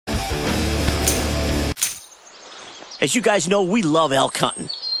As you guys know, we love elk hunting.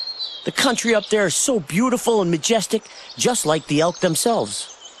 The country up there is so beautiful and majestic, just like the elk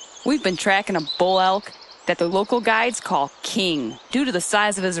themselves. We've been tracking a bull elk that the local guides call King due to the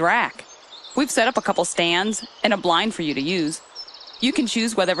size of his rack. We've set up a couple stands and a blind for you to use. You can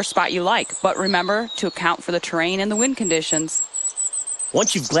choose whatever spot you like, but remember to account for the terrain and the wind conditions.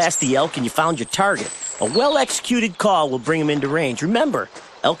 Once you've glassed the elk and you found your target, a well-executed call will bring him into range. Remember,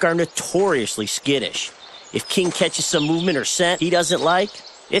 elk are notoriously skittish. If King catches some movement or scent he doesn't like,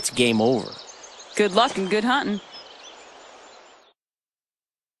 it's game over. Good luck and good hunting.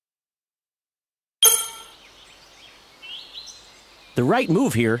 The right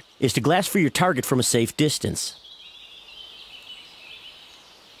move here is to glass for your target from a safe distance.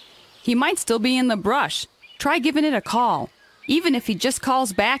 He might still be in the brush. Try giving it a call. Even if he just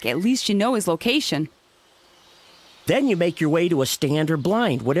calls back, at least you know his location. Then you make your way to a stand or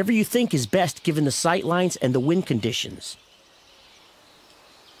blind, whatever you think is best given the sight lines and the wind conditions.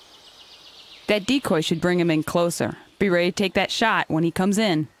 That decoy should bring him in closer. Be ready to take that shot when he comes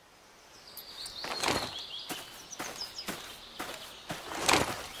in.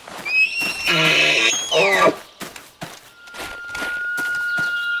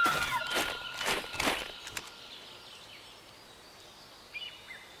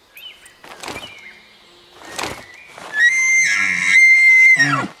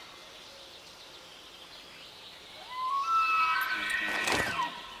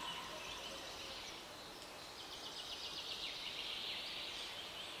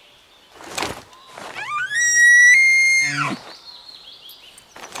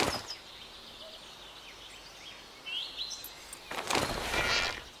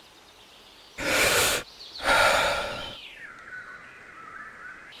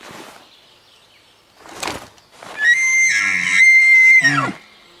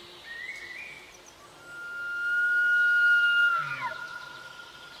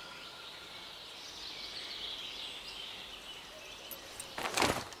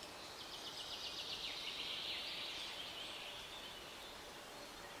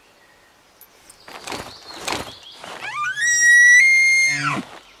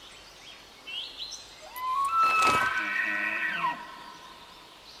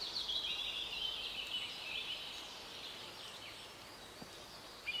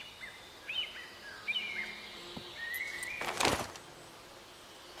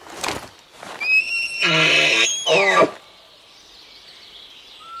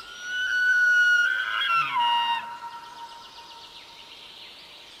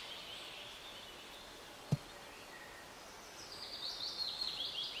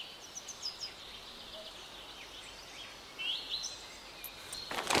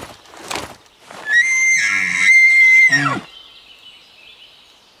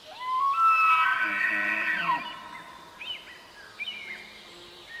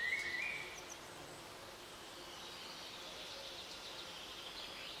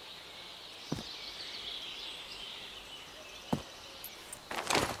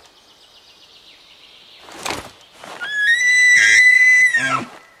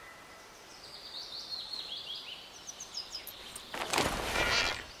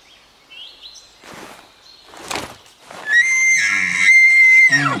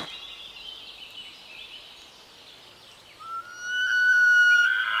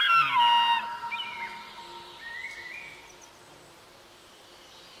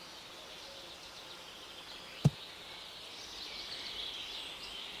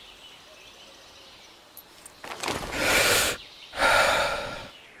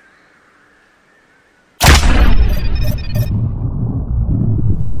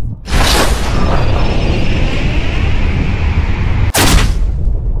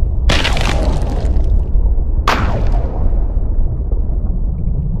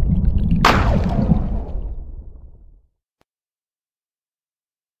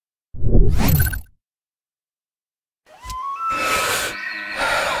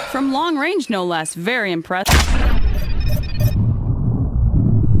 From long range, no less. Very impressive.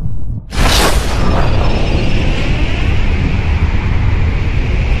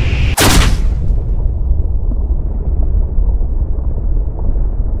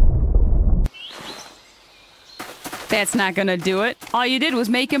 That's not gonna do it. All you did was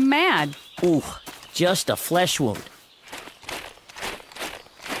make him mad. Ooh, just a flesh wound.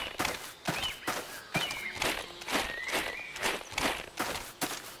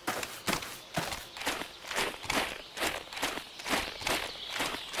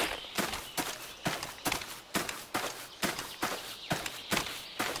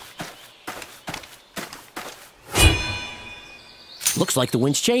 Looks like the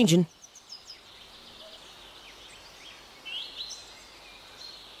wind's changing.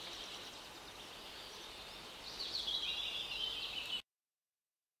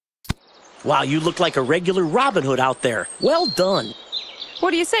 Wow, you look like a regular Robin Hood out there. Well done.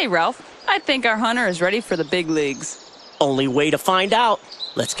 What do you say, Ralph? I think our hunter is ready for the big leagues. Only way to find out.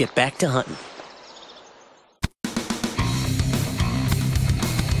 Let's get back to hunting.